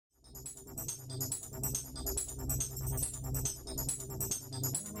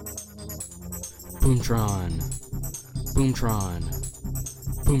Boomtron. Boomtron.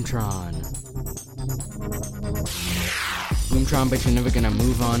 Boomtron. Boomtron, but you're never gonna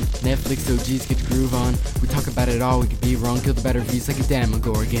move on. Netflix OGs get the groove on. We talk about it all, we could be wrong. Kill the better views like a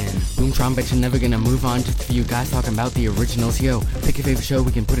Demogorgon. Boomtron, but you're never gonna move on. Just a few guys talking about the originals. Yo, pick your favorite show,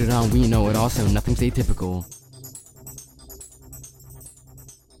 we can put it on. We know it also, nothing's atypical.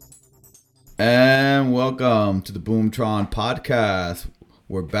 And welcome to the Boomtron podcast.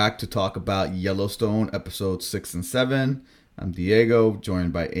 We're back to talk about Yellowstone episodes 6 and 7. I'm Diego,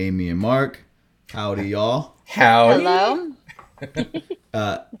 joined by Amy and Mark. Howdy, y'all. Howdy. Hello.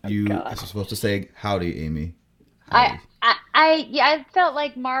 You are supposed to say howdy, Amy. Howdy. I felt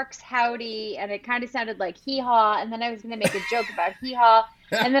like Mark's howdy, and it kind of sounded like hee-haw, and then I was going to make a joke about hee-haw,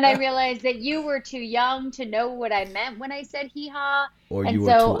 and then I realized that you were too young to know what I meant when I said hee-haw. Or you were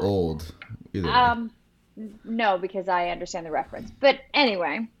too old. Either way. No, because I understand the reference. But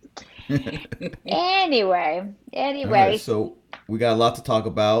anyway. Anyway. All right, so we got a lot to talk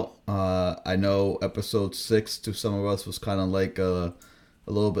about. I know episode 6 to some of us was kind of like a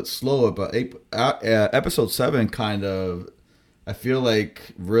little bit slower, but episode 7 kind of, I feel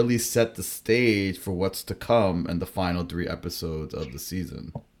like, really set the stage for what's to come in the final 3 episodes of the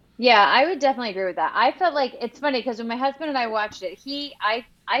season. Yeah, I would definitely agree with that. I felt like it's funny because when my husband and I watched it,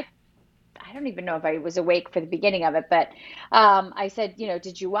 I don't even know if I was awake for the beginning of it, but I said,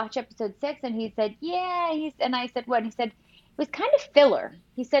 did you watch episode 6? And he said, yeah. And I said, what? And he said, it was kind of filler.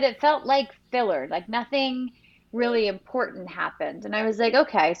 He said it felt like filler, like nothing really important happened. And I was like,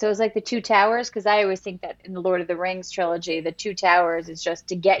 okay. So it was like the Two Towers, because I always think that in the Lord of the Rings trilogy, the Two Towers is just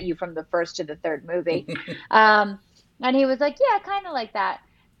to get you from the first to the third movie. And he was like, yeah, kind of like that.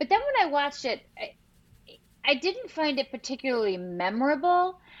 But then when I watched it, I didn't find it particularly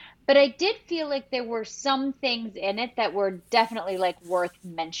memorable. But I did feel like there were some things in it that were definitely like worth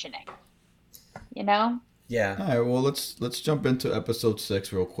mentioning. Yeah. All right, well, let's jump into episode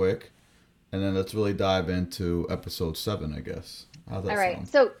 6 real quick, and then let's really dive into episode 7, I guess. How's that All right. sound?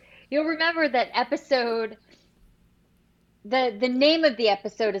 So you'll remember that episode, the name of the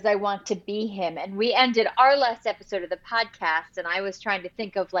episode is I Want to Be Him. And we ended our last episode of the podcast, and I was trying to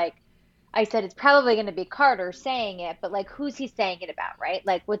think of I said it's probably going to be Carter saying it, but like who's he saying it about, right?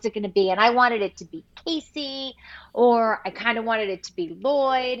 Like what's it going to be? And I wanted it to be Casey, or I kind of wanted it to be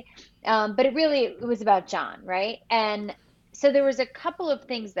Lloyd, but it was about John, right? And so there was a couple of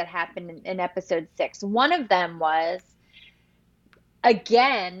things that happened in episode 6. One of them was,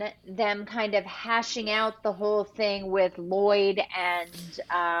 again, them kind of hashing out the whole thing with Lloyd and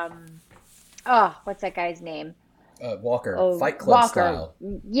what's that guy's name? Walker, Oh, Fight Club Walker. style.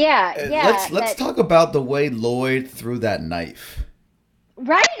 Yeah. Let's talk about the way Lloyd threw that knife.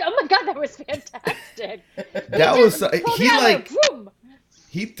 Right? Oh my God, that was fantastic.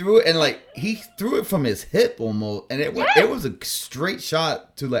 He threw it, and he threw it from his hip almost, and it was a straight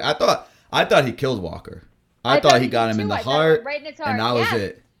shot to I thought he killed Walker. I thought he got him in the heart, right in his heart, and that was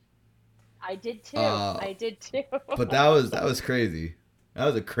it. I did too. But that was crazy. That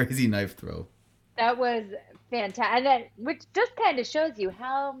was a crazy knife throw. That was fantastic, which just kind of shows you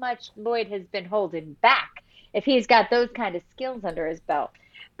how much Lloyd has been holding back if he's got those kind of skills under his belt.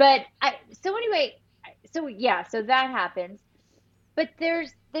 But so that happens. But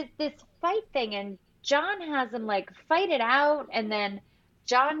there's this fight thing, and John has him fight it out, and then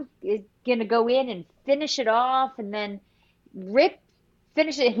John is gonna go in and finish it off, and then Rip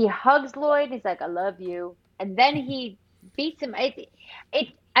finishes it. He hugs Lloyd. And he's like, "I love you," and then he beats him.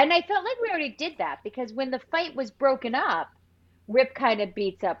 And I felt like we already did that, because when the fight was broken up, Rip kind of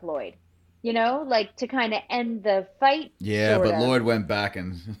beats up Lloyd, to kind of end the fight. Yeah, sorta. but Lloyd went back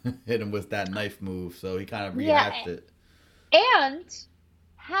and hit him with that knife move, so he kind of rehacked it. And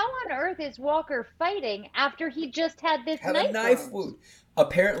how on earth is Walker fighting after he just had this knife wound?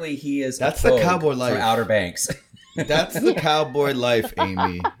 Apparently, he is. That's the cowboy life from Outer Banks. That's the cowboy life,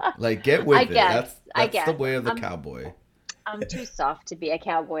 Amy. Get with it. That's the way of the I'm cowboy. I'm too soft to be a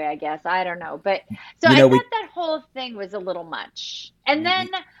cowboy, I guess. I don't know. But so I thought that whole thing was a little much. And then,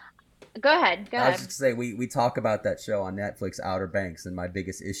 go ahead. I was just going to say, we talk about that show on Netflix, Outer Banks, and my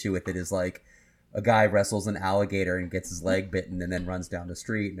biggest issue with it is a guy wrestles an alligator and gets his leg bitten and then runs down the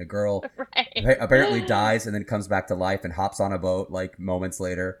street, and a girl apparently dies and then comes back to life and hops on a boat moments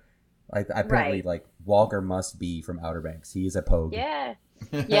later. Apparently, Walker must be from Outer Banks. He is a pogue. Yeah,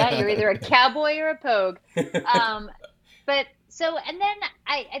 you're either a cowboy or a pogue. But so, and then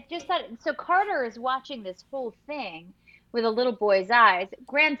I just thought, so Carter is watching this whole thing with a little boy's eyes,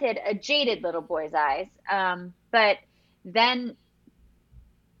 granted a jaded little boy's eyes. But then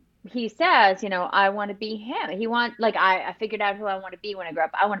he says, I want to be him. I figured out who I want to be when I grow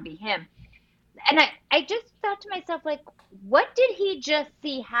up. I want to be him. and I just thought to myself, like, what did he just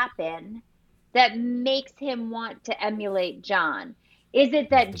see happen that makes him want to emulate John? Is it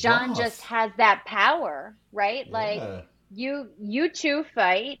that The John just boss. has that power, right? Like Yeah. you two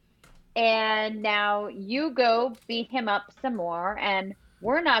fight and now you go beat him up some more and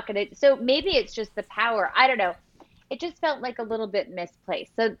we're not going to, so maybe it's just the power. I don't know. It just felt like a little bit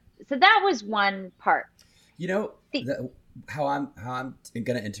misplaced. So that was one part. You know, The, how I'm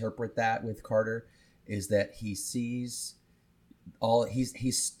going to interpret that with Carter is that he sees all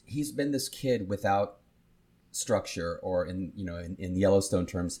he's been this kid without structure, or in Yellowstone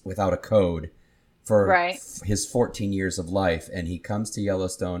terms, without a code for right. his 14 years of life, and he comes to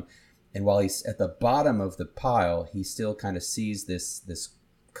Yellowstone, and while he's at the bottom of the pile, he still kind of sees this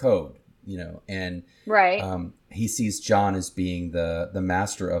code, and Right. he sees John as being the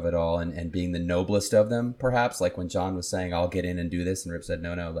master of it all, and being the noblest of them, perhaps, like when John was saying, "I'll get in and do this," and Rip said,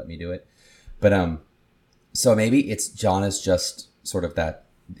 "No, let me do it." But so maybe it's John is just sort of that,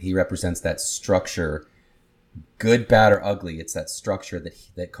 he represents that structure, good, bad, or ugly. It's that structure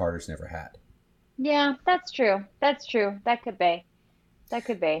that Carter's never had. Yeah, that's true. That's true. That could be. That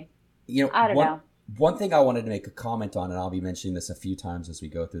could be. You know, I don't one know. one thing I wanted to make a comment on, and I'll be mentioning this a few times as we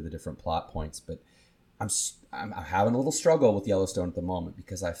go through the different plot points, but I'm having a little struggle with Yellowstone at the moment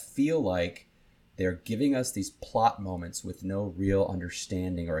because I feel like they're giving us these plot moments with no real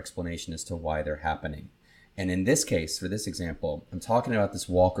understanding or explanation as to why they're happening. And in this case, for this example, I'm talking about this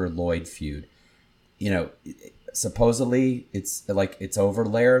Walker Lloyd feud. Supposedly it's over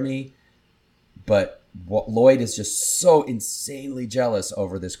Laramie, but Lloyd is just so insanely jealous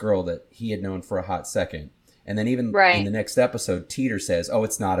over this girl that he had known for a hot second. And then even in Right. the next episode, Teeter says, "Oh,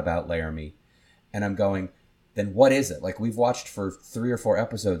 it's not about Laramie." And I'm going, then what is it? Like, we've watched for 3 or 4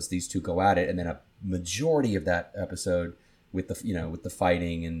 episodes these two go at it, and then a majority of that episode with the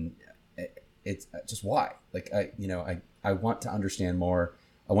fighting, and it's just why. Like, I want to understand more.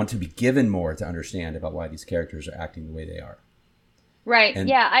 I want to be given more to understand about why these characters are acting the way they are. Right. And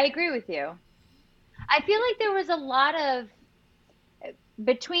Yeah, I agree with you. I feel like there was a lot of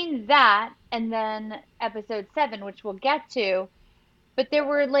between that and then episode 7, which we'll get to, but there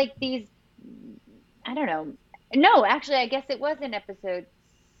were like these, I don't know. No, actually, I guess it was in episode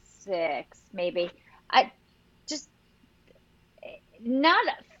 6, maybe. I just not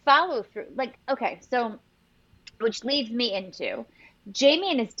follow through. Like, okay, so which leads me into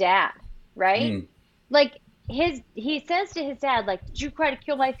Jamie and his dad, right? mm, Like he says to his dad, like, "Did you try to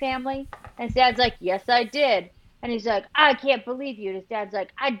kill my family?" And his dad's like, "Yes, I did." And he's like, "I can't believe you." And his dad's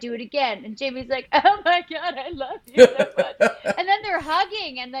like, "I'd do it again." And Jamie's like, "Oh my God, I love you so much." And then they're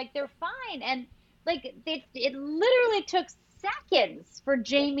hugging and like they're fine. And like it literally took seconds for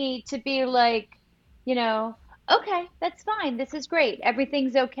Jamie to be like, you know, okay, that's fine. This is great.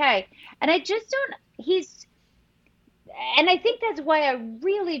 Everything's okay. And I just don't, he's, and I think that's why I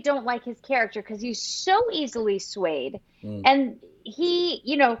really don't like his character because he's so easily swayed. mm, And he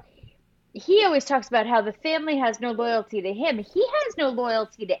always talks about how the family has no loyalty to him. He has no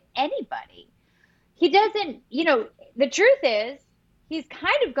loyalty to anybody. He doesn't, the truth is, he's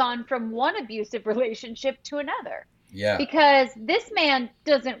kind of gone from one abusive relationship to another yeah. because this man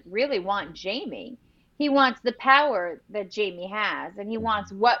doesn't really want Jamie. He wants the power that Jamie has, and he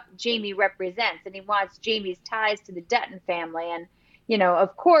wants what Jamie represents, and he wants Jamie's ties to the Dutton family. And,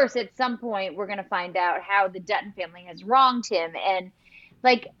 of course, at some point, we're going to find out how the Dutton family has wronged him. And,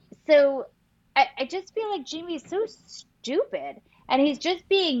 like, so I just feel like Jamie's so stupid, and he's just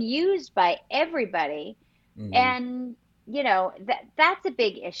being used by everybody. Hmm. And that's a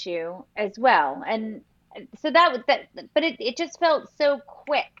big issue as well. And so that was that, but it just felt so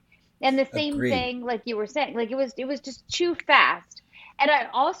quick. And the same Agreed. thing, like you were saying, like it was just too fast. And I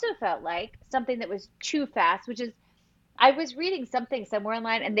also felt like something that was too fast, which is I was reading something somewhere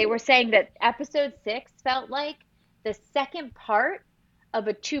online, and they were saying that episode 6 felt like the second part of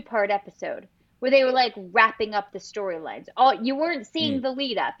a two-part episode, where they were like wrapping up the storylines. All you weren't seeing Mm, the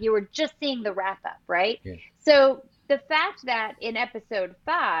lead up; you were just seeing the wrap up, right? yeah. So the fact that in episode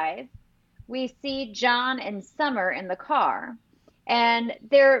 5 we see John and Summer in the car, and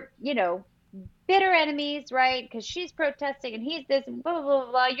they're bitter enemies, right? Because she's protesting and he's this and blah, blah,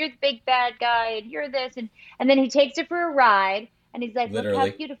 blah, blah. You're the big bad guy and you're this. And then he takes her for a ride and he's like, look how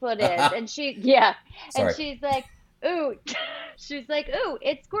Literally. beautiful it is. And yeah. And Sorry. she's like, ooh, she's like, ooh,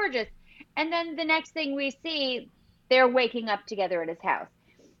 it's gorgeous. And then the next thing we see, they're waking up together at his house.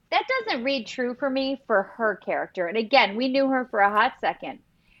 That doesn't read true for me for her character. And again, we knew her for a hot second,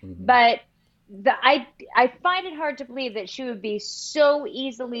 Hmm. but I find it hard to believe that she would be so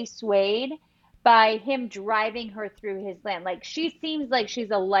easily swayed by him driving her through his land. Like she seems like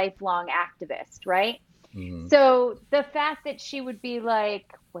she's a lifelong activist, right? Hmm. So the fact that she would be like,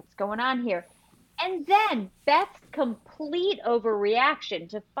 what's going on here? And then Beth's complete overreaction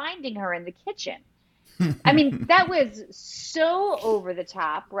to finding her in the kitchen. I mean, that was so over the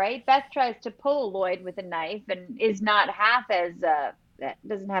top, right? Beth tries to pull Lloyd with a knife and is not half as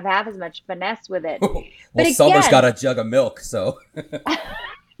doesn't have half as much finesse with it. Well, But Summer's got again, a jug of milk, so.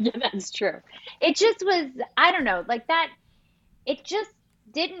 yeah, that's true. It just was, I don't know, like that, it just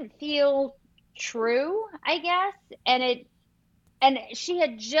didn't feel true, I guess. And she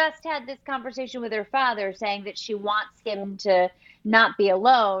had just had this conversation with her father saying that she wants him to not be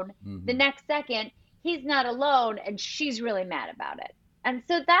alone. The Hmm. next second, he's not alone, and she's really mad about it. And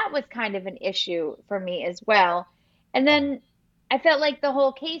so that was kind of an issue for me as well. And then I felt like the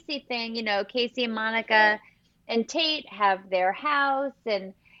whole Casey thing, Casey and Monica and Tate have their house,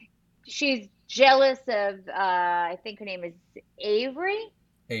 and she's jealous of, I think her name is Avery.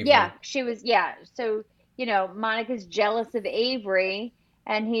 Yeah, Avery. she was, yeah. So, Monica's jealous of Avery,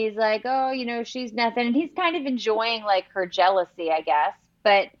 and he's like, oh, she's nothing. And he's kind of enjoying like her jealousy, I guess.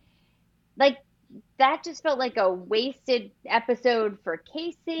 But like that just felt like a wasted episode for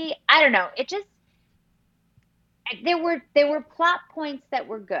Casey. I don't know. It just there were plot points that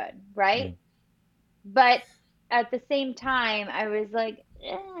were good, right? Mm. But at the same time, I was like,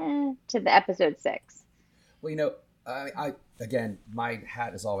 to the episode 6. Well, I again, my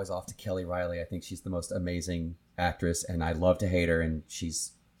hat is always off to Kelly Riley. I think she's the most amazing actress, and I love to hate her, and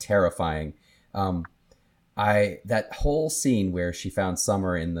she's terrifying. That whole scene where she found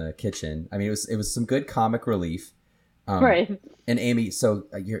Summer in the kitchen. I mean, it was some good comic relief. Right. And Amy, so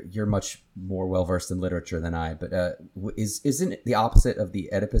you're much more well versed in literature than I, but isn't it the opposite of the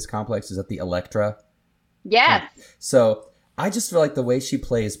Oedipus complex? Is that the Electra? Yes. So I just feel like the way she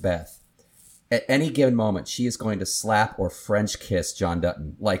plays Beth, at any given moment, she is going to slap or French kiss John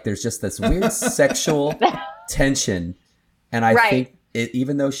Dutton. Like there's just this weird sexual tension. And I Right. think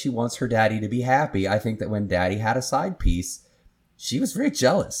even though she wants her daddy to be happy, I think that when daddy had a side piece, she was very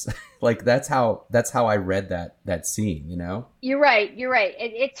jealous. Like that's how I read that scene, You're right. You're right.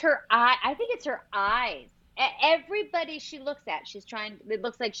 It's her eye. I think it's her eyes. Everybody she looks at, it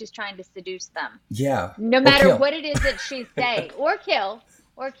looks like she's trying to seduce them. Yeah. No Or matter kill. what it is that she's saying, or kill,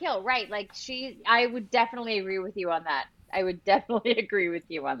 right? Like I would definitely agree with you on that. I would definitely agree with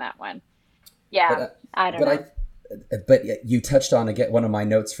you on that one. Yeah, I don't know. But you touched on again one of my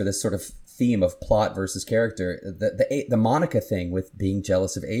notes for this sort of theme of plot versus character, the Monica thing with being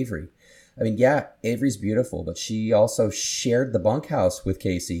jealous of Avery. I mean, yeah, Avery's beautiful, but she also shared the bunkhouse with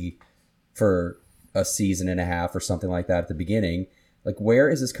Casey for a season and a half or something like that at the beginning. Like, where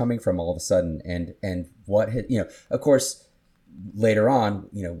is this coming from all of a sudden? And what had, of course, later on,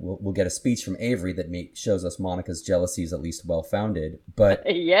 we'll get a speech from Avery that shows us Monica's jealousy is at least well-founded. But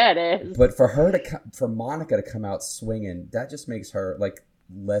Yeah, it is. but for Monica to come out swinging, that just makes her like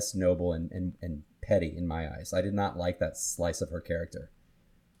less noble and petty in my eyes. I did not like that slice of her character.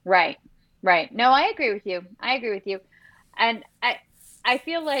 Right. Right. No, I agree with you. And I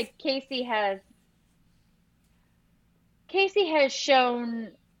feel like Casey has shown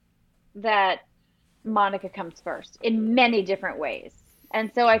that Monica comes first in many different ways.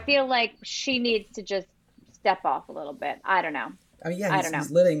 And so I feel like she needs to just step off a little bit. I don't know. I mean, yeah, I don't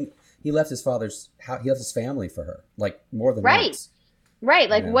know. he left his father's house, he left his family for her, like more than Right. once. Right.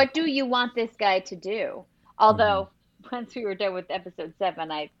 Like, Yeah. what do you want this guy to do? Although, once we were done with episode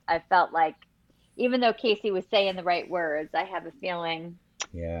 7, I felt like, even though Casey was saying the right words, I have a feeling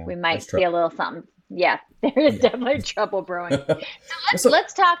Yeah, we might that's see a little something. Yeah, there is Yeah. definitely trouble brewing. So So-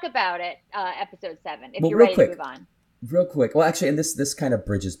 let's talk about it, episode 7, if Well, you're real ready quick. to move on. Real quick. Well, actually, and this kind of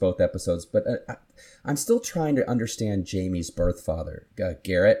bridges both episodes, but I'm still trying to understand Jamie's birth father,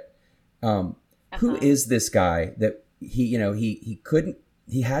 Garrett. Who is this guy that he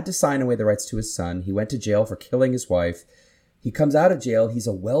had to sign away the rights to his son. He went to jail for killing his wife. He comes out of jail. He's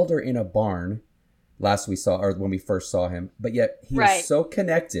a welder in a barn. When we first saw him, but yet he Right. is so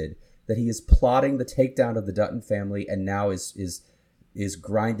connected that he is plotting the takedown of the Dutton family, and now is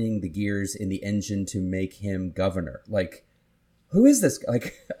grinding the gears in the engine to make him governor. Like, who is this?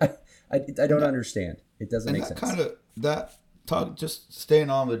 Like, I don't understand. It doesn't make sense. Just staying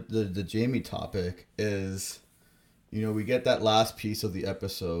on with the Jamie topic is, we get that last piece of the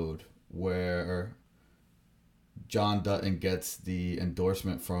episode where John Dutton gets the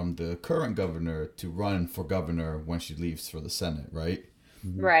endorsement from the current governor to run for governor when she leaves for the Senate, right?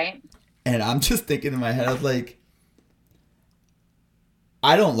 Right. And I'm just thinking in my head, I was like,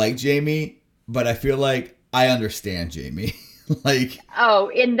 I don't like Jamie, but I feel like I understand Jamie. Like, Oh,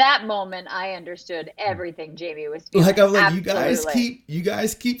 in that moment, I understood everything Jamie was feeling. like I'm like, Absolutely. you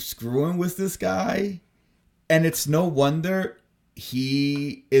guys keep screwing with this guy, and it's no wonder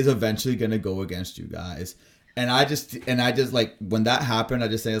he is eventually gonna go against you guys. And I just like when that happened, I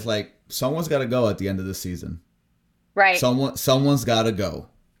just say it's like someone's got to go at the end of the season. Right. Someone's got to go.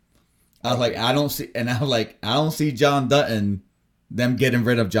 I was like, I don't see John Dutton, them getting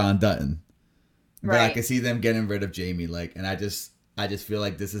rid of John Dutton, but I Right. can see them getting rid of Jamie. Like, and I just feel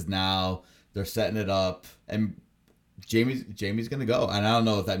like this is now they're setting it up, and Jamie's gonna go, and I don't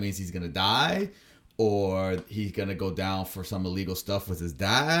know if that means he's gonna die, or he's gonna go down for some illegal stuff with his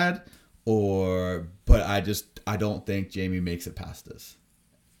dad, but I don't think Jamie makes it past this.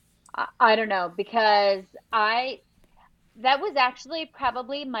 I don't know because that was actually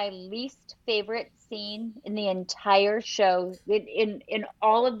probably my least favorite scene in the entire show in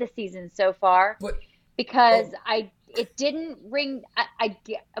all of the seasons so far But because oh, it didn't ring.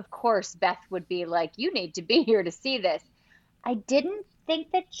 Of course Beth would be like, you need to be here to see this. I didn't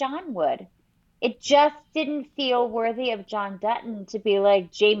think that John would. It just didn't feel worthy of John Dutton to be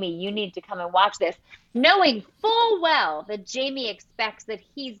like, Jamie, you need to come and watch this, knowing full well that Jamie expects that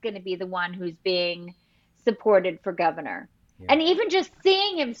he's going to be the one who's being supported for governor. yeah, And even just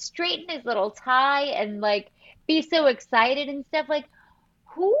seeing him straighten his little tie and like be so excited and stuff, like,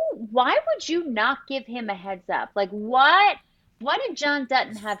 why would you not give him a heads up? Like, what did John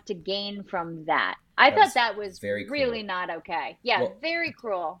Dutton have to gain from that? I that thought was that was very really cruel. not okay. Yeah, Well, very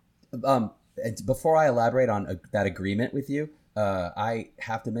cruel. And before I elaborate on that agreement with you, I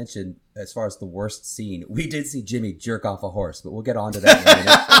have to mention, as far as the worst scene, we did see Jimmy jerk off a horse, but we'll get on to that in a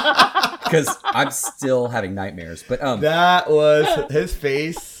minute because I'm still having nightmares. But That was his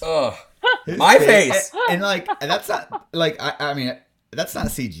face. ugh, His my face. and that's not like I mean that's not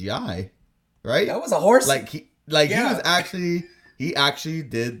CGI, right? That was a horse. Like he Yeah. he actually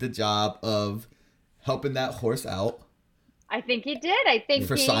did the job of helping that horse out I think he did. I think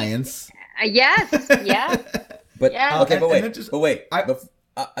for science. Yes, yes, But yeah. okay, And- but and wait, then just- but wait. I-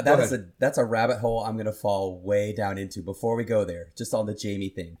 That's a rabbit hole I'm gonna fall way down into before we go there. Just on the Jamie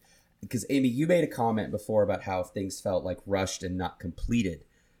thing, because Amy, you made a comment before about how things felt like rushed and not completed.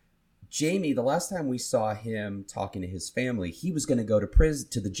 Jamie, the last time we saw him talking to his family, he was going to go to prison,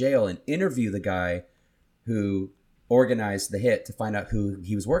 to the jail, and interview the guy who organized the hit to find out who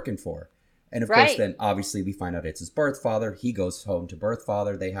he was working for. And of course, Right. then obviously we find out it's his birth father. He goes home to birth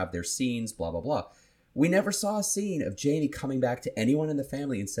father. They have their scenes, blah, blah, blah. We never saw a scene of Jamie coming back to anyone in the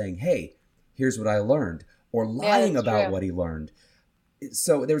family and saying, hey, here's what I learned, or lying that's about true. what he learned.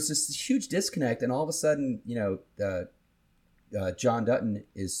 So there was this huge disconnect, and all of a sudden, John Dutton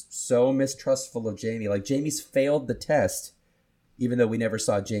is so mistrustful of Jamie. Like, Jamie's failed the test, even though we never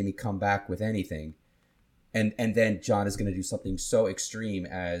saw Jamie come back with anything. And then John is going to do something so extreme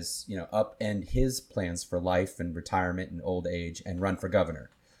as, upend his plans for life and retirement and old age and run for governor.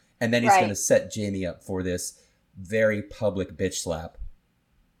 And then he's Right. going to set Jamie up for this very public bitch slap.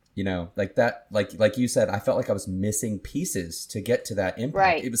 Like that, like you said, I felt like I was missing pieces to get to that impact.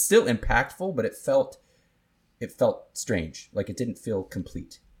 Right. It was still impactful, but it felt strange. Like it didn't feel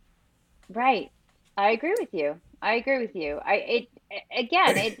complete. Right. I agree with you.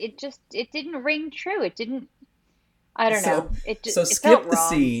 It didn't ring true. It didn't, I don't know. So It skip felt the wrong.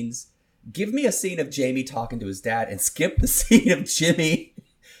 scenes. Give me a scene of Jamie talking to his dad, and skip the scene of Jimmy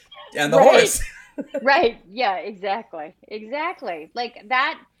and the Right. horse. Right. Yeah, exactly. Exactly. Like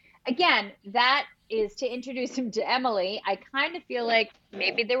that, again, that is to introduce him to Emily. I kind of feel like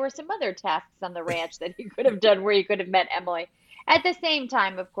maybe there were some other tasks on the ranch that he could have done where he could have met Emily. At the same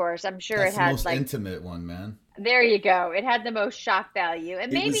time, of course, I'm sure That's it the had most like, intimate one, man. there you go. It had the most shock value.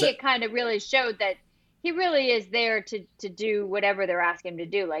 And It maybe was it kind of really showed that he really is there to do whatever they're asking him to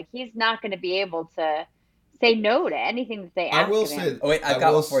do. Like he's not going to be able to say no to anything that they I ask will of him. say. Oh wait, I I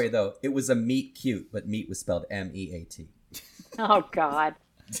got will one for you though. It was a meet cute, but meat was spelled MEAT. Oh God.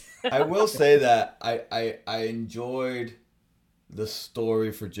 I will say that I enjoyed the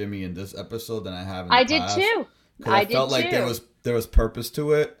story for Jimmy in this episode than I have in the I past. did too. 'Cause I felt did like too. there was purpose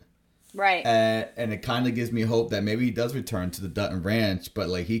to it. Right. And it kind of gives me hope that maybe he does return to the Dutton Ranch, but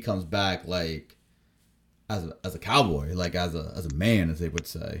like he comes back like as a cowboy, like as a man, as they would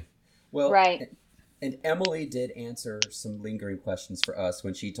say. Well, Right. And Emily did answer some lingering questions for us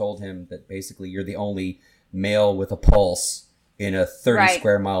when she told him that basically you're the only male with a pulse in a 30 Right.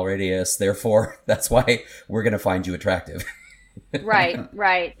 square mile radius. Therefore, that's why we're going to find you attractive. Right.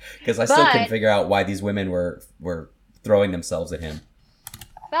 Right. Because I still couldn't But- figure out why these women were throwing themselves at him.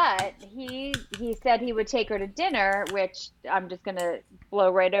 But he said he would take her to dinner, which I'm just gonna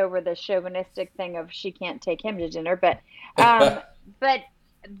blow right over the chauvinistic thing of she can't take him to dinner. Um, but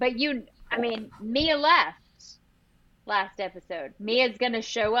I mean, Mia left last episode. Mia's gonna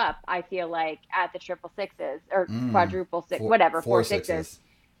show up, I feel like, at the triple sixes or quadruple six, whatever, Four four sixes. sixes.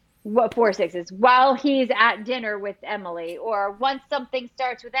 What four sixes? While he's at dinner with Emily, or once something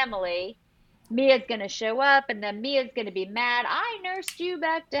starts with Emily, Mia's gonna show up, and then Mia's gonna be mad. I nursed you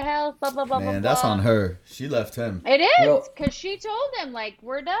back to health. Blah blah blah blah Man, blah. that's on her. She left him. It is Well- because she told him like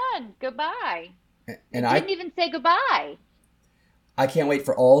we're done, goodbye. And Didn't even say goodbye. I can't wait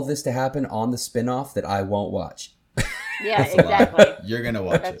for all of this to happen on the spinoff that I won't watch. Yeah, That's a lie. exactly. You're gonna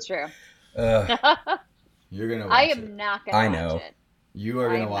watch That's it. true. You're gonna watch I it. am not gonna I watch know. it. You are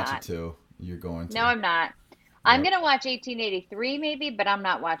gonna I'm watch not. it too. You're going to. No, I'm not. I'm Yep. gonna watch 1883 maybe, but I'm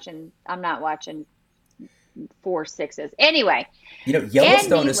not watching four sixes. Anyway, You know,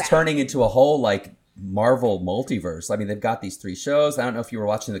 Yellowstone is Anyway. turning into a whole like Marvel multiverse. I mean, they've got these 3 shows. I don't know if you were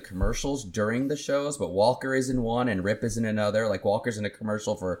watching the commercials during the shows, but Walker is in one and Rip is in another. Like Walker's in a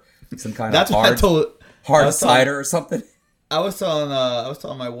commercial for some kind That's of what I told. I hard was telling- cider or something. I was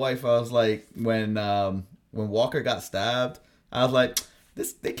telling my wife, I was like, when Walker got stabbed, I was like,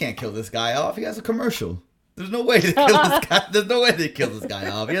 they can't kill this guy off. He has a commercial. There's no way they kill this guy. There's no way they kill this guy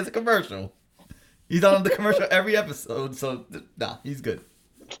off. He has a commercial. He's on the commercial every episode, so nah, he's good.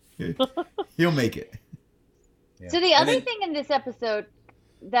 He'll make it. Yeah. so the And other then- thing in this episode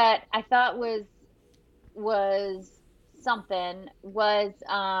that I thought was something was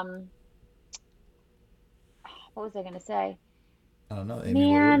what was I gonna say? I don't know, Amy. What were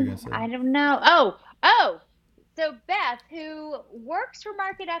you Man, gonna say? I don't know. Oh. So Beth, who works for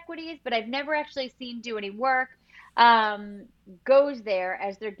Market Equities, but I've never actually seen do any work, goes there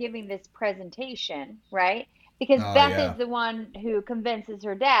as they're giving this presentation, right? Because Oh, Beth yeah. is the one who convinces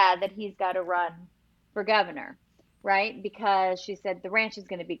her dad that he's got to run for governor, right? Because she said the ranch is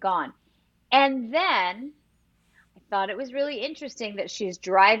going to be gone. And then I thought it was really interesting that she's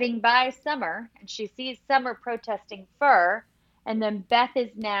driving by Summer and she sees Summer protesting fur. And then Beth is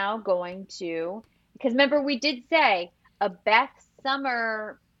now going to, because remember, we did say a Beth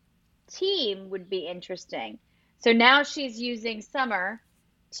Summer team would be interesting. So now she's using Summer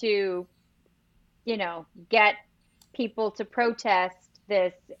to, get people to protest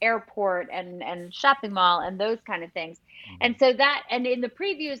this airport and shopping mall and those kind of things. And so and in the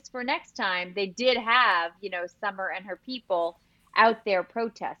previews for next time, they did have, Summer and her people out there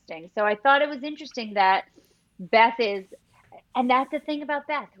protesting. So I thought it was interesting that Beth is, and that's the thing about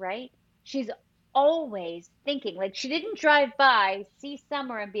Beth, right? She's always thinking, like, she didn't drive by, see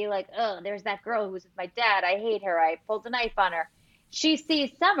Summer and be like, oh, there's that girl who was with my dad. I hate her. I pulled a knife on her. She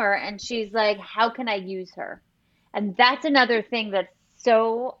sees Summer and she's like, how can I use her? And that's another thing that's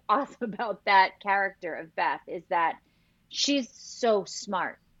so awesome about that character of Beth is that she's so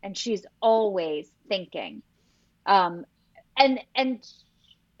smart and she's always thinking. And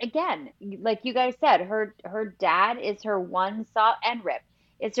again, like you guys said, her dad is her one soft, and Rip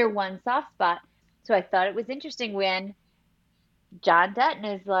is her one soft spot. So I thought it was interesting when John Dutton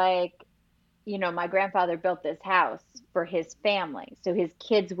is like, my grandfather built this house for his family, so his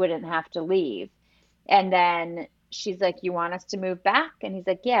kids wouldn't have to leave. And then she's like, you want us to move back? And he's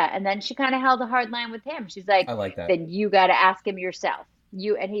like, yeah. And then she kind of held a hard line with him. She's like, I like that. then you got to ask him yourself.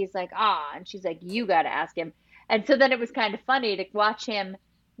 And he's like, and she's like, you got to ask him. And so then it was kind of funny to watch him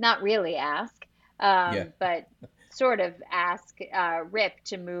not really ask, but sort of ask Rip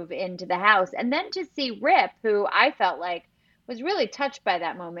to move into the house. And then to see Rip, who I felt like was really touched by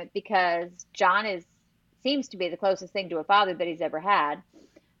that moment because John seems to be the closest thing to a father that he's ever had.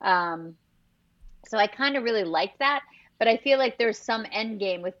 So I kind of really like that, but I feel like there's some end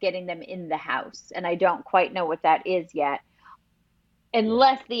game with getting them in the house, and I don't quite know what that is yet.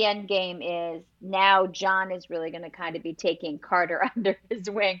 Unless the end game is now John is really going to kind of be taking Carter under his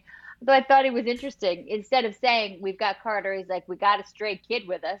wing. Though I thought it was interesting. Instead of saying, we've got Carter, he's like, we got a stray kid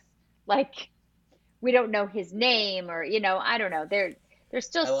with us. Like, we don't know his name or, I don't know. They're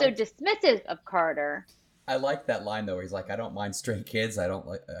still so dismissive of Carter. I like that line though, where he's like, "I don't mind stray kids. I don't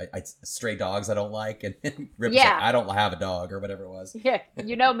like stray dogs. I don't like." And Rip's like, "I don't have a dog," or whatever it was. Yeah,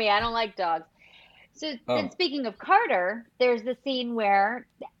 you know me. I don't like dogs. So then, speaking of Carter, there's the scene where,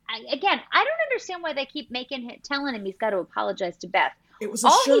 again, I don't understand why they keep telling him he's got to apologize to Beth. It was a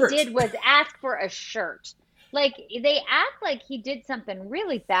All shirt. he did was ask for a shirt. Like, they act like he did something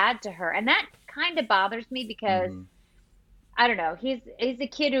really bad to her, and that kind of bothers me because. I don't know. He's a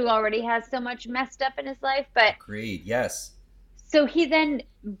kid who already has so much messed up in his life, but Agreed. Yes. so he then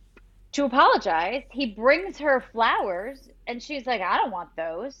to apologize. He brings her flowers, and she's like, I don't want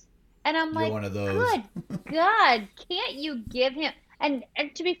those. And I'm You're like, one of those. good God, can't you give him? And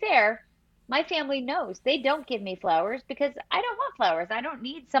to be fair, my family knows they don't give me flowers because I don't want flowers. I don't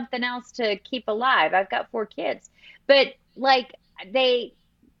need something else to keep alive. I've got 4 kids. But like they,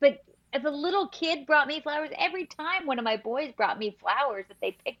 but if a little kid brought me flowers, every time one of my boys brought me flowers that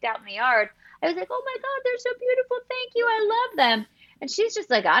they picked out in the yard, I was like, oh my God, they're so beautiful. Thank you. I love them. And she's just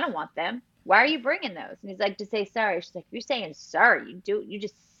like, I don't want them. Why are you bringing those? And he's like, to say sorry. She's like, you're saying sorry. You do, you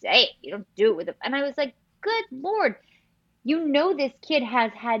just say it. You don't do it with it. And I was like, good Lord, you know, this kid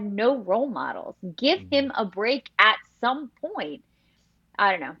has had no role models. Give him a break at some point.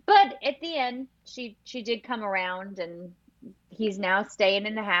 I don't know. But at the end, she did come around and he's now staying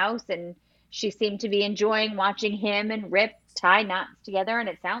in the house and she seemed to be enjoying watching him and Rip tie knots together and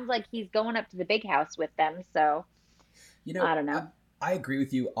it sounds like he's going up to the big house with them. So You know, I don't know. I agree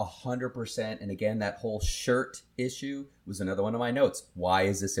with you 100%. And again, that whole shirt issue was another one of my notes. Why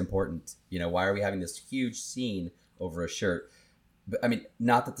is this important? You know, why are we having this huge scene over a shirt? But I mean,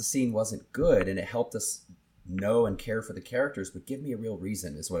 not that the scene wasn't good and it helped us know and care for the characters, but give me a real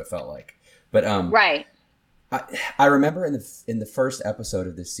reason is what it felt like. But Right. I remember in the first episode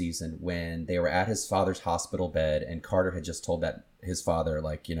of this season when they were at his father's hospital bed and Carter had just told that his father,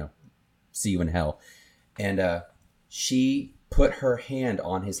 like, you know, see you in hell. And she put her hand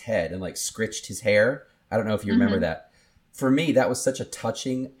on his head and like scritched his hair. I don't know if you remember that. For me, that was such a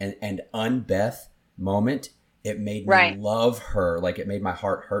touching and un-Beth moment. It made me love her. Like it made my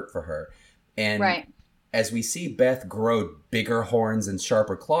heart hurt for her. And as we see Beth grow bigger horns and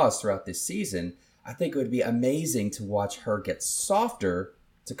sharper claws throughout this season, I think it would be amazing to watch her get softer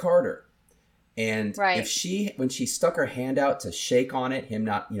to Carter. And if she, when she stuck her hand out to shake on it, him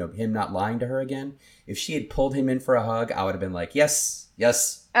not lying to her again, if she had pulled him in for a hug, I would have been like, yes.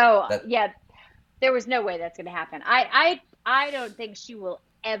 Oh, yeah. There was no way that's going to happen. I don't think she will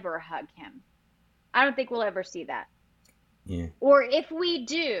ever hug him. I don't think we'll ever see that. Yeah. Or if we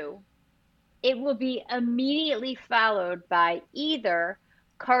do, it will be immediately followed by either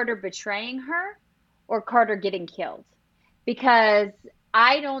Carter betraying her or Carter getting killed. Because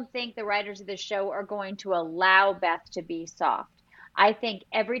I don't think the writers of the show are going to allow Beth to be soft. I think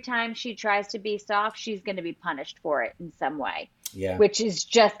every time she tries to be soft, she's going to be punished for it in some way. Yeah. Which is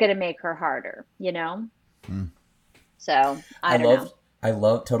just going to make her harder, you know? So, I don't know. I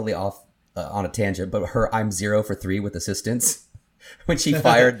love, totally off on a tangent, but her I'm 0 for 3 with assistance. When she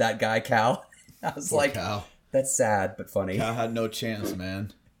fired that guy, Cal, I was like, Cal. That's sad, but funny. Cal had no chance,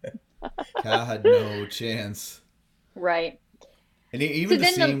 man. Cal had no chance. Right. And even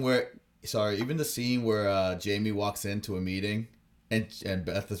the scene where Jamie walks into a meeting and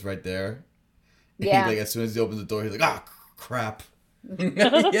Beth is right there. Yeah. Like as soon as he opens the door, he's like, ah, crap.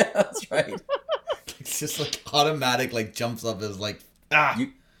 Yeah, that's right. It's just like automatic, like jumps up as like, ah.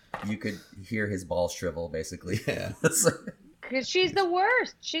 You could hear his balls shrivel, basically. Yeah. Because she's the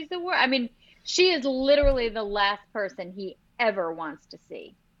worst. She's the worst. I mean, she is literally the last person he ever wants to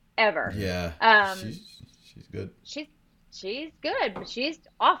see. Ever. Yeah. She's good. She's good, but she's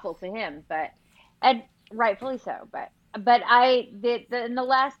awful to him. And rightfully so. But the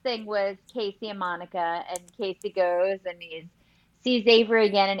last thing was Casey and Monica, and Casey goes and he sees Avery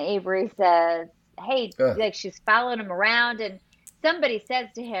again, and Avery says, "Hey," like she's following him around, and somebody says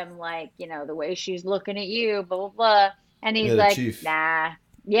to him, like, you know, the way she's looking at you, blah blah blah, and he's like, Chief. nah,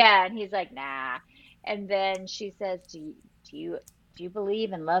 yeah, and he's like, nah, and then she says, do you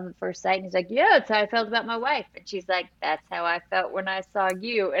believe in love at first sight? And he's like, yeah, that's how I felt about my wife. And she's like, that's how I felt when I saw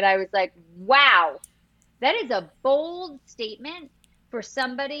you. And I was like, wow, that is a bold statement for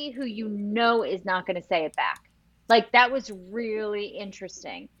somebody who you know is not going to say it back. Like, that was really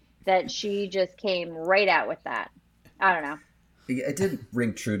interesting that she just came right out with that. I don't know. It didn't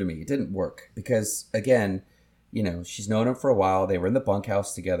ring true to me. It didn't work because, again, you know, she's known him for a while. They were in the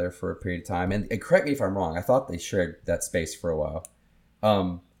bunkhouse together for a period of time. And correct me if I'm wrong. I thought they shared that space for a while.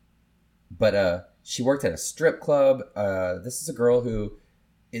 But she worked at a strip club. This is a girl who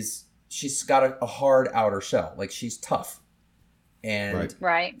she's got a hard outer shell. Like, she's tough. And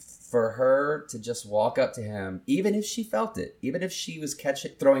for her to just walk up to him, even if she felt it, even if she was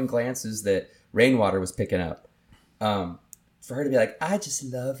throwing glances that Rainwater was picking up, for her to be like, I just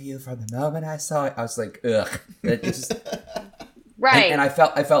love you from the moment I saw it. I was like, ugh. It just, and I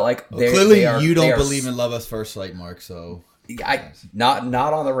felt like clearly you don't believe in love at first sight, Mark. So not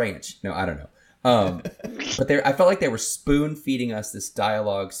on the ranch. No, I don't know. But I felt like they were spoon feeding us this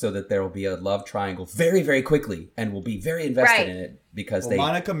dialogue so that there will be a love triangle very, very quickly, and we'll be very invested in it because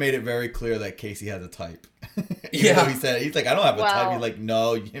Monica made it very clear that Casey has a type. Yeah, he said he's like, I don't have a type. He's like,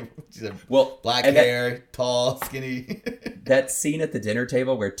 no, she's a black and hair, tall, skinny. That scene at the dinner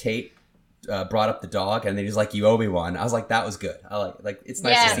table where Tate brought up the dog, and then he's like, "You owe me one." I was like, "That was good." I like it's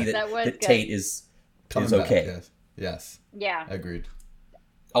nice to see that Tate is okay. Back, yes. Yeah. Agreed.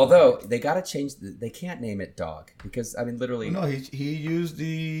 Although they got to change, they can't name it dog because I mean, literally. No, he used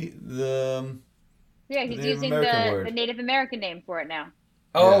the. Yeah, he's using the Native American name for it now.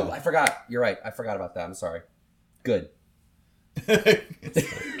 Oh, yeah. I forgot. You're right. I forgot about that. I'm sorry. Good.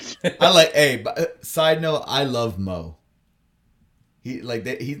 Side note, I love Mo. He's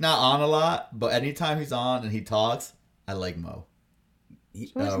not on a lot, but anytime he's on and he talks, I like Mo.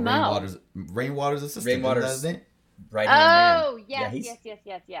 Who's Mo? Rainwater's assistant. Rainwater's name? Right hand man. Yes.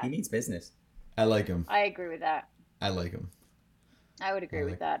 He means business. I like him. I agree with that. I like him. I would agree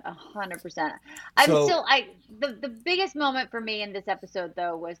with that 100%. The biggest moment for me in this episode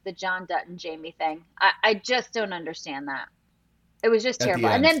though was the John Dutton Jamie thing. I just don't understand that. It was just terrible.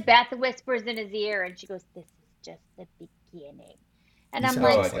 And then Beth whispers in his ear and she goes, "This is just the beginning." And I'm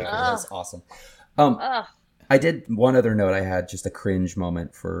like, that's awesome. I did one other note. I had just a cringe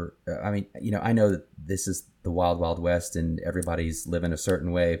moment for. I mean, I know that this is the Wild Wild West and everybody's living a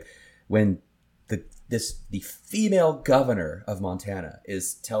certain way. When the female governor of Montana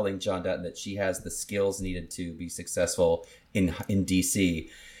is telling John Dutton that she has the skills needed to be successful in DC,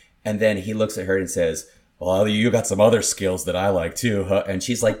 and then he looks at her and says, "Well, you got some other skills that I like too," huh? And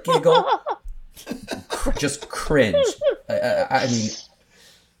she's like, giggle, just cringe. I mean,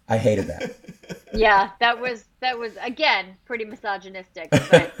 I hated that. Yeah, that was again pretty misogynistic.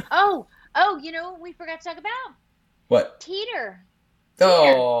 But you know what we forgot to talk about? What? Teeter.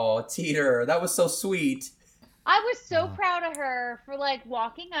 Oh, Teeter, that was so sweet. I was so proud of her for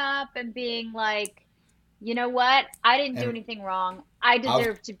walking up and being like, you know what? I didn't do anything wrong. I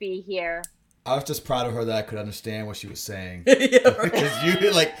deserve to be here. I was just proud of her that I could understand what she was saying. Yeah, right.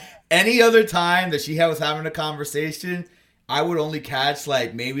 Because any other time that she was having a conversation, I would only catch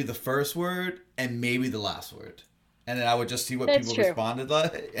maybe the first word and maybe the last word. And then I would just see what people responded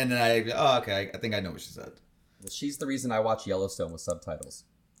like. And then okay, I think I know what she said. Well, she's the reason I watch Yellowstone with subtitles.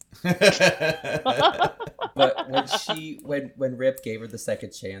 But when Rip gave her the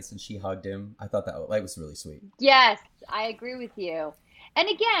second chance and she hugged him, I thought that was really sweet. Yes, I agree with you. And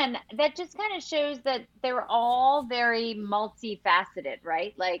again, that just kind of shows that they're all very multifaceted,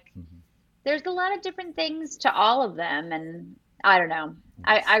 right? There's a lot of different things to all of them, and I don't know.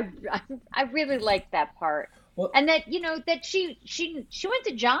 I really liked that part, and that that she went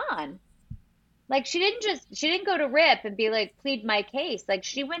to John. She didn't go to Rip and be like, plead my case.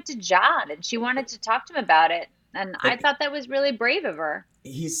 She went to John and she wanted to talk to him about it. And I thought that was really brave of her.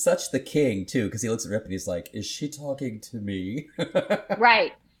 He's such the king too, because he looks at Rip and he's like, "Is she talking to me?"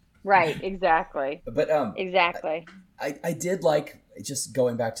 Right, exactly. But exactly. I did like, just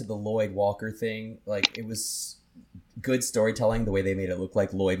going back to the Lloyd Walker thing. It was good storytelling the way they made it look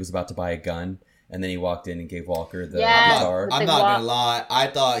like Lloyd was about to buy a gun. And then he walked in and gave Walker the guitar. I'm not going to lie. I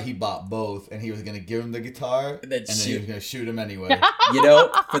thought he bought both and he was going to give him the guitar and then he was going to shoot him anyway.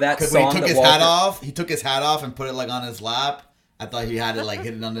 For that song. Because when he took his hat off and put it on his lap. I thought he had it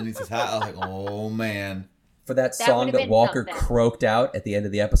hidden underneath his hat. I was like, oh man. For that song that Walker croaked out at the end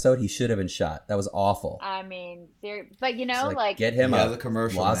of the episode, he should have been shot. That was awful. I mean, but get him a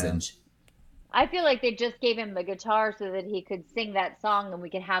commercial lozenge. Man. I feel like they just gave him the guitar so that he could sing that song and we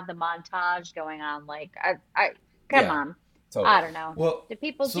could have the montage going on. Come on. Totally. I don't know. Well, do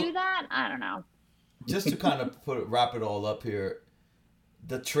people do that? I don't know. Just to kind of wrap it all up here,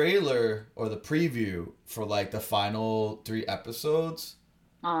 the trailer or the preview for the final 3 episodes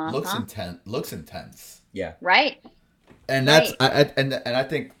looks intense. Yeah. Right. And that's I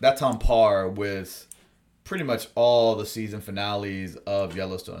think that's on par with pretty much all the season finales of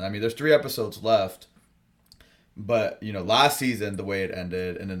Yellowstone. I mean, there's 3 episodes left, but last season the way it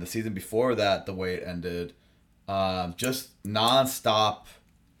ended, and then the season before that the way it ended, just nonstop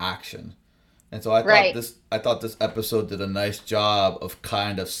action. And so I thought this episode did a nice job of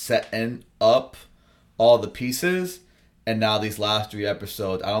kind of setting up all the pieces. And now these last 3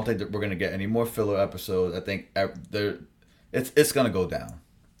 episodes, I don't think that we're gonna get any more filler episodes. I think it's gonna go down.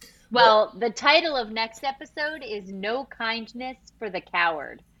 Well, the title of next episode is "No Kindness for the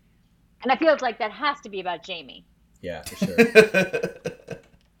Coward," and I feel like that has to be about Jamie. Yeah, for sure.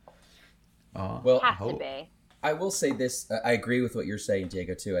 Has to be. I will say this. I agree with what you're saying,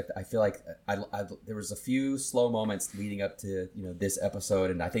 Diego, too. I feel like there was a few slow moments leading up to this episode,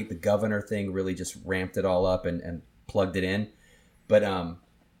 and I think the governor thing really just ramped it all up and plugged it in. But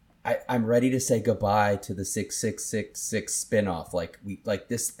I'm ready to say goodbye to the 6666 spinoff. Like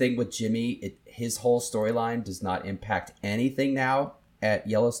this thing with Jimmy, his whole storyline does not impact anything now at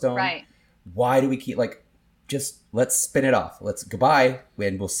Yellowstone. Right. Why do we keep just let's spin it off. Let's goodbye,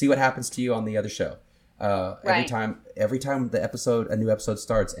 and we'll see what happens to you on the other show. Every time a new episode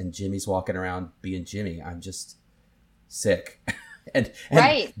starts and Jimmy's walking around being Jimmy, I'm just sick. and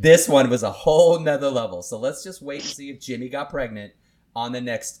this one was a whole nother level. So let's just wait and see if Jimmy got pregnant on the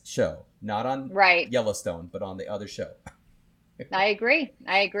next show, not on Yellowstone, but on the other show. I agree.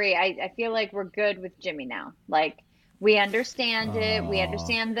 I feel like we're good with Jimmy now. Like, we understand it. We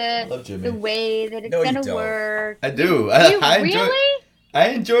understand the way that it's going to work. I do. I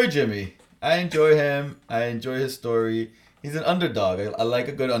enjoy Jimmy. I enjoy him. I enjoy his story. He's an underdog. I like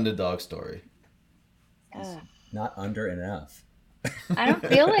a good underdog story. Not under enough. I don't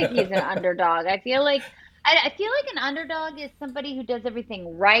feel like he's an underdog. I feel like an underdog is somebody who does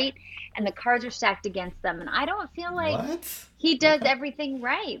everything right, and the cards are stacked against them. And I don't feel like he does everything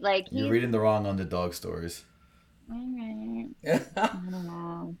right. Like, you're reading the wrong underdog stories. All right. I don't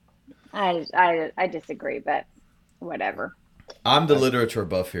know. I disagree, but whatever. I'm the literature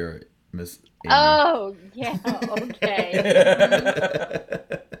buff here, Miss Amy. Oh, yeah, okay.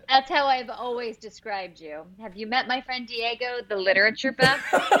 That's how I've always described you. Have you met my friend Diego, the literature buff?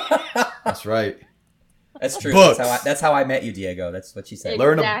 That's right. That's true. That's how I met you, Diego. That's what she said.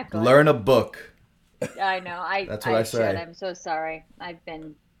 Exactly. Learn a book. I know. That's what I say. I'm so sorry. I've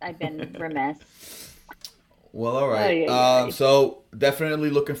been remiss. Well, all right. So definitely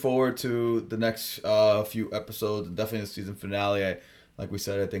looking forward to the next few episodes, and definitely the season finale. Like we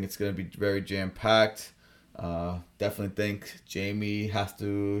said, I think it's going to be very jam-packed. Definitely think Jamie has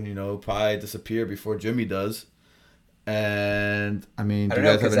to, probably disappear before Jimmy does. And, I mean, I do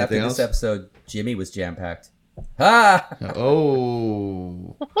don't you guys have anything else? After this episode, Jimmy was jam-packed. Ah!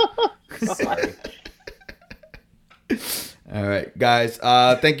 Oh. Sorry. All right, guys.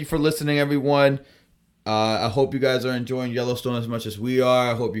 Thank you for listening, everyone. I hope you guys are enjoying Yellowstone as much as we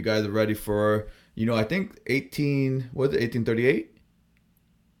are. I hope you guys are ready for, I think 1838?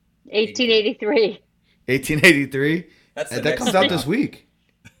 1883. 1883? That comes out this week.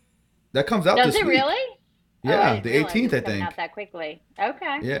 That comes out this week. Does it really? Yeah, the 18th, I think. Out that quickly.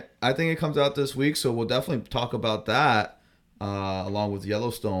 Okay. Yeah, I think it comes out this week, so we'll definitely talk about that along with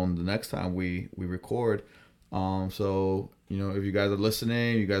Yellowstone the next time we record. So, if you guys are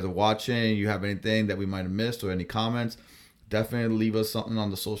listening, you guys are watching, you have anything that we might have missed or any comments, definitely leave us something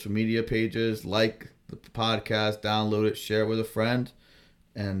on the social media pages. Like the podcast, download it, share it with a friend,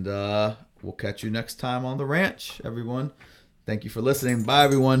 and we'll catch you next time on The Ranch, everyone. Thank you for listening. Bye,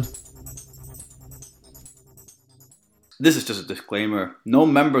 everyone. This is just a disclaimer. No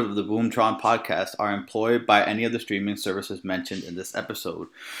members of the Boomtron podcast are employed by any of the streaming services mentioned in this episode,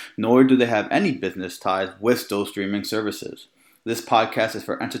 nor do they have any business ties with those streaming services. This podcast is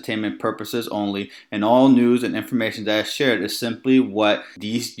for entertainment purposes only, and all news and information that is shared is simply what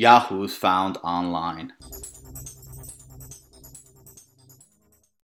these yahoos found online.